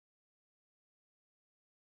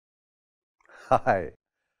Hi,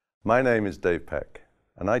 my name is Dave Peck,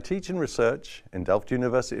 and I teach and research in Delft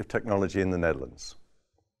University of Technology in the Netherlands.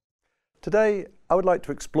 Today, I would like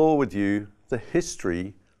to explore with you the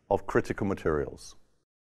history of critical materials.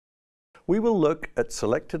 We will look at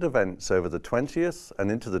selected events over the 20th and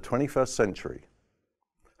into the 21st century.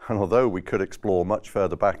 And although we could explore much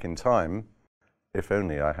further back in time, if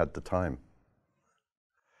only I had the time.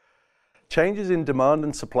 Changes in demand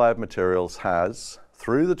and supply of materials has,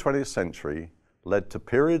 through the 20th century, led to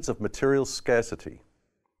periods of material scarcity,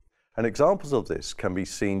 and examples of this can be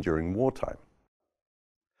seen during wartime.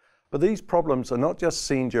 But these problems are not just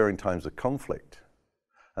seen during times of conflict,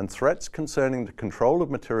 and threats concerning the control of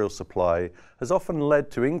material supply has often led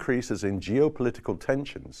to increases in geopolitical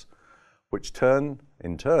tensions, which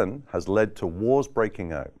in turn has led to wars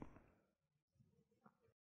breaking out.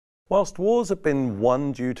 Whilst wars have been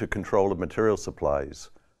won due to control of material supplies,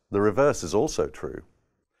 the reverse is also true,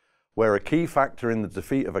 where a key factor in the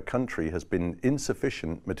defeat of a country has been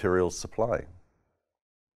insufficient materials supply.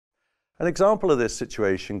 An example of this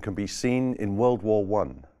situation can be seen in World War I.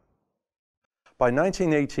 By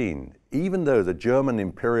 1918, even though the German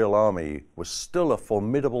Imperial Army was still a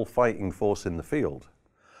formidable fighting force in the field,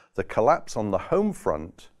 the collapse on the home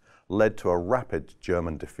front led to a rapid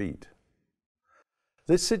German defeat.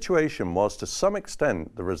 This situation was to some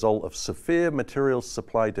extent the result of severe materials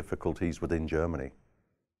supply difficulties within Germany.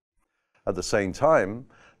 At the same time,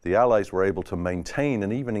 the Allies were able to maintain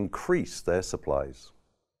and even increase their supplies.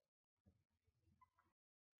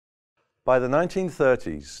 By the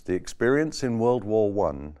 1930s, the experience in World War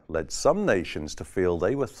I led some nations to feel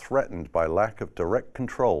they were threatened by lack of direct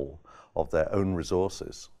control of their own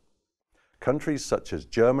resources. Countries such as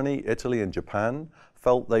Germany, Italy, and Japan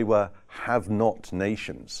felt they were have-not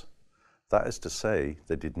nations. That is to say,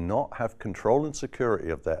 they did not have control and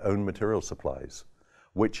security of their own material supplies,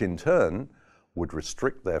 which in turn would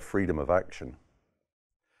restrict their freedom of action.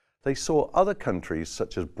 They saw other countries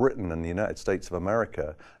such as Britain and the United States of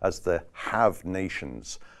America as the have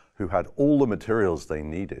nations who had all the materials they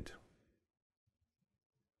needed.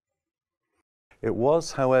 It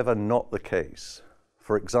was, however, not the case.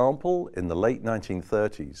 For example, in the late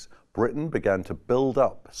 1930s, Britain began to build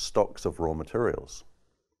up stocks of raw materials.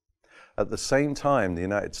 At the same time, the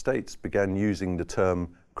United States began using the term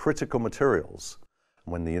critical materials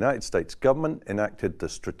when the United States government enacted the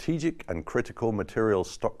Strategic and Critical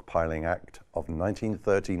Materials Stockpiling Act of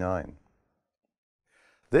 1939.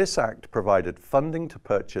 This act provided funding to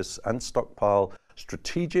purchase and stockpile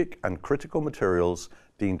strategic and critical materials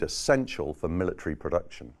deemed essential for military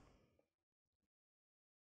production.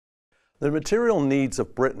 The material needs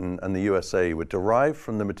of Britain and the USA were derived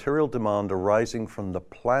from the material demand arising from the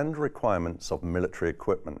planned requirements of military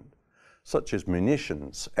equipment, such as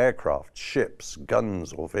munitions, aircraft, ships,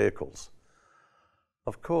 guns, or vehicles.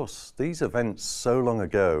 Of course, these events so long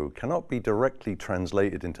ago cannot be directly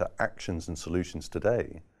translated into actions and solutions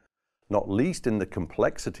today, not least in the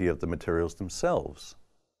complexity of the materials themselves.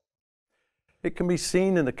 It can be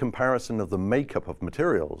seen in a comparison of the makeup of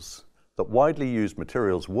materials that widely used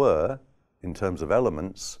materials were, in terms of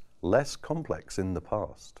elements, less complex in the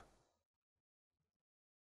past.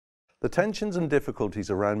 The tensions and difficulties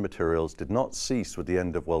around materials did not cease with the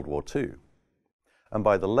end of World War II. And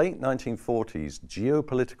by the late 1940s,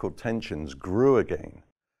 geopolitical tensions grew again,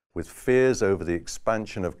 with fears over the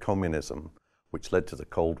expansion of communism, which led to the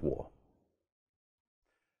Cold War.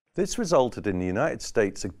 This resulted in the United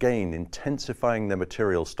States again intensifying their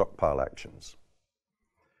material stockpile actions.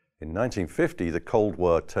 In 1950, the Cold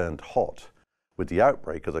War turned hot with the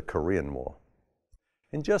outbreak of the Korean War.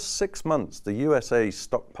 In just 6 months, the USA's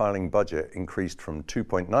stockpiling budget increased from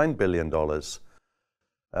 $2.9 billion,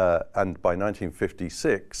 and by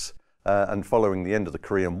 1956, and following the end of the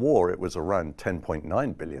Korean War, it was around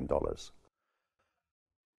 $10.9 billion.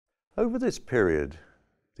 Over this period,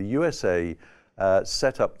 the USA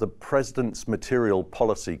set up the President's Material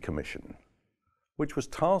Policy Commission, which was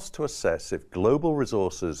tasked to assess if global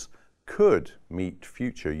resources could meet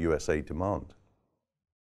future USA demand.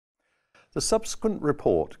 The subsequent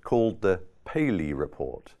report, called the Paley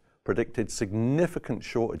Report, predicted significant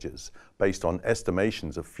shortages based on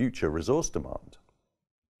estimations of future resource demand.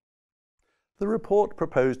 The report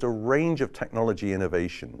proposed a range of technology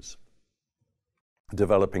innovations,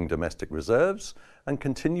 developing domestic reserves and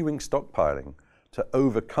continuing stockpiling to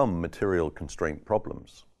overcome material constraint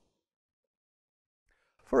problems.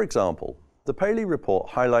 For example, the Paley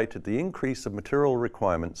Report highlighted the increase of material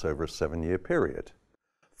requirements over a 7-year period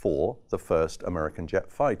for the first American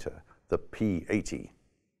jet fighter, the P-80,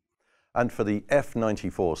 and for the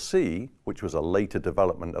F-94C, which was a later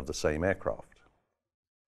development of the same aircraft.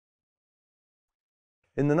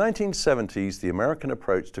 In the 1970s, the American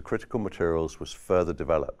approach to critical materials was further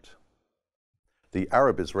developed. The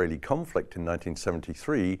Arab-Israeli conflict in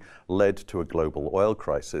 1973 led to a global oil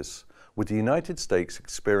crisis, with the United States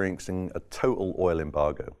experiencing a total oil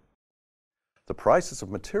embargo. The prices of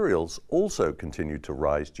materials also continued to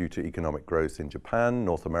rise due to economic growth in Japan,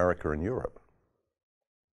 North America, and Europe.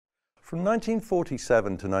 From 1947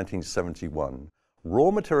 to 1971,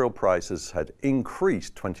 raw material prices had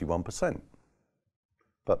increased 21%.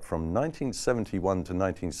 But from 1971 to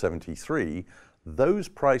 1973, those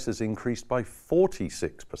prices increased by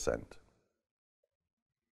 46%.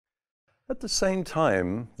 At the same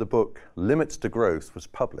time, the book Limits to Growth was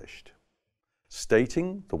published,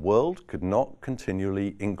 stating the world could not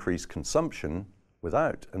continually increase consumption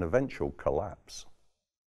without an eventual collapse.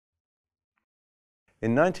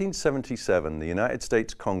 In 1977, the United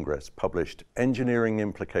States Congress published Engineering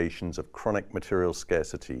Implications of Chronic Material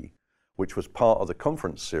Scarcity, which was part of the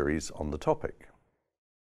conference series on the topic.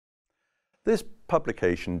 This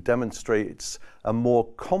publication demonstrates a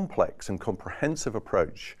more complex and comprehensive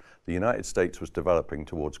approach the United States was developing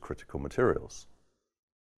towards critical materials.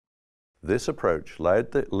 This approach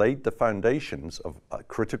laid the foundations of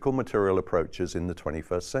critical material approaches in the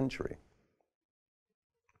 21st century.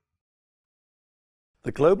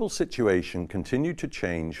 The global situation continued to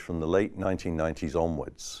change from the late 1990s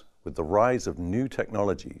onwards, with the rise of new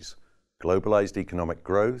technologies, globalized economic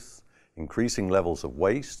growth, increasing levels of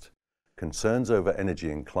waste, concerns over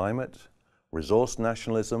energy and climate, resource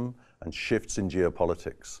nationalism, and shifts in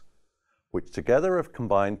geopolitics, which together have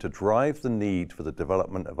combined to drive the need for the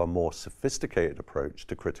development of a more sophisticated approach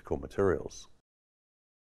to critical materials.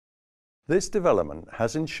 This development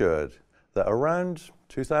has ensured that around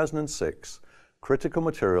 2006, critical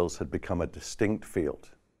materials had become a distinct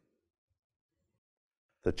field.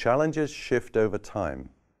 The challenges shift over time,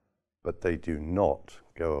 but they do not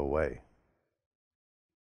go away.